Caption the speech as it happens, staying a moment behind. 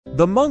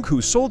The Monk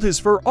Who Sold His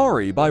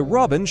Ferrari by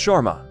Robin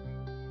Sharma.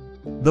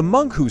 The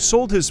Monk Who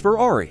Sold His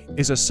Ferrari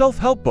is a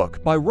self-help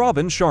book by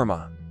Robin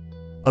Sharma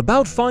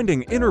about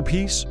finding inner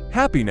peace,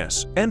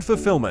 happiness, and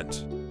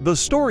fulfillment. The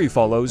story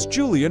follows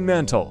Julian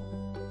Mantle,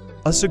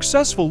 a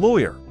successful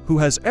lawyer who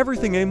has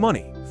everything: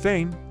 money,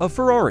 fame, a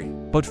Ferrari,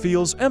 but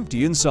feels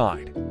empty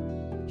inside.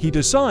 He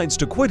decides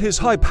to quit his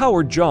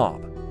high-powered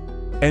job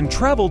and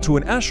travel to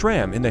an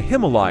ashram in the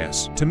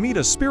Himalayas to meet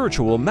a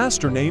spiritual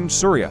master named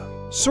Surya.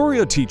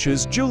 Surya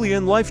teaches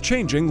Julian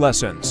life-changing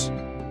lessons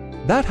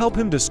that help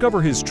him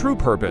discover his true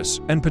purpose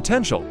and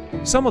potential.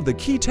 Some of the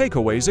key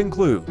takeaways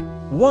include: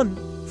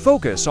 1.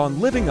 Focus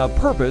on living a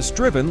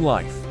purpose-driven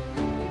life,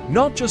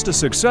 not just a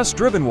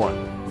success-driven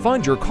one.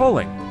 Find your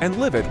calling and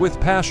live it with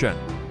passion.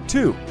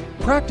 2.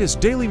 Practice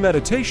daily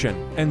meditation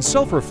and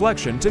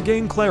self-reflection to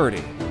gain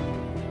clarity.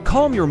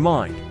 Calm your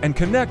mind and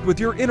connect with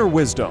your inner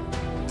wisdom.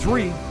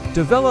 3.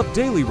 Develop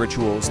daily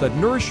rituals that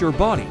nourish your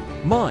body,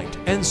 mind,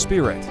 and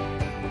spirit,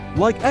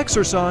 like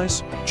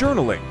exercise,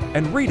 journaling,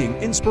 and reading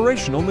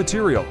inspirational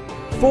material.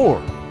 4.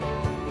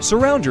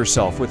 Surround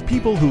yourself with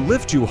people who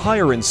lift you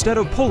higher instead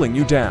of pulling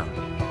you down.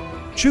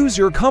 Choose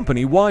your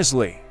company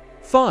wisely.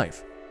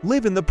 5.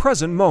 Live in the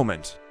present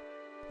moment.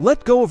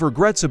 Let go of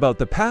regrets about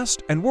the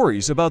past and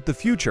worries about the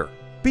future.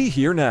 Be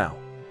here now.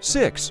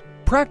 6.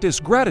 Practice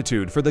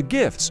gratitude for the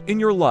gifts in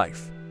your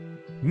life,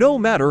 no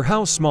matter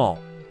how small.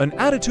 An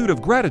attitude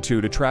of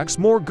gratitude attracts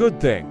more good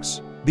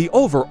things. The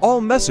overall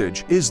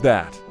message is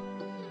that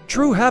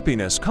true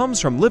happiness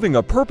comes from living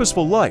a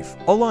purposeful life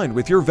aligned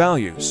with your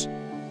values.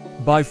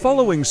 By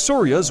following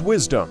Surya's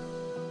wisdom,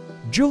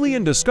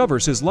 Julian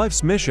discovers his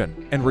life's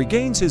mission and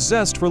regains his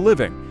zest for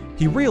living.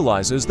 He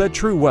realizes that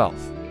true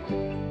wealth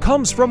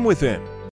comes from within,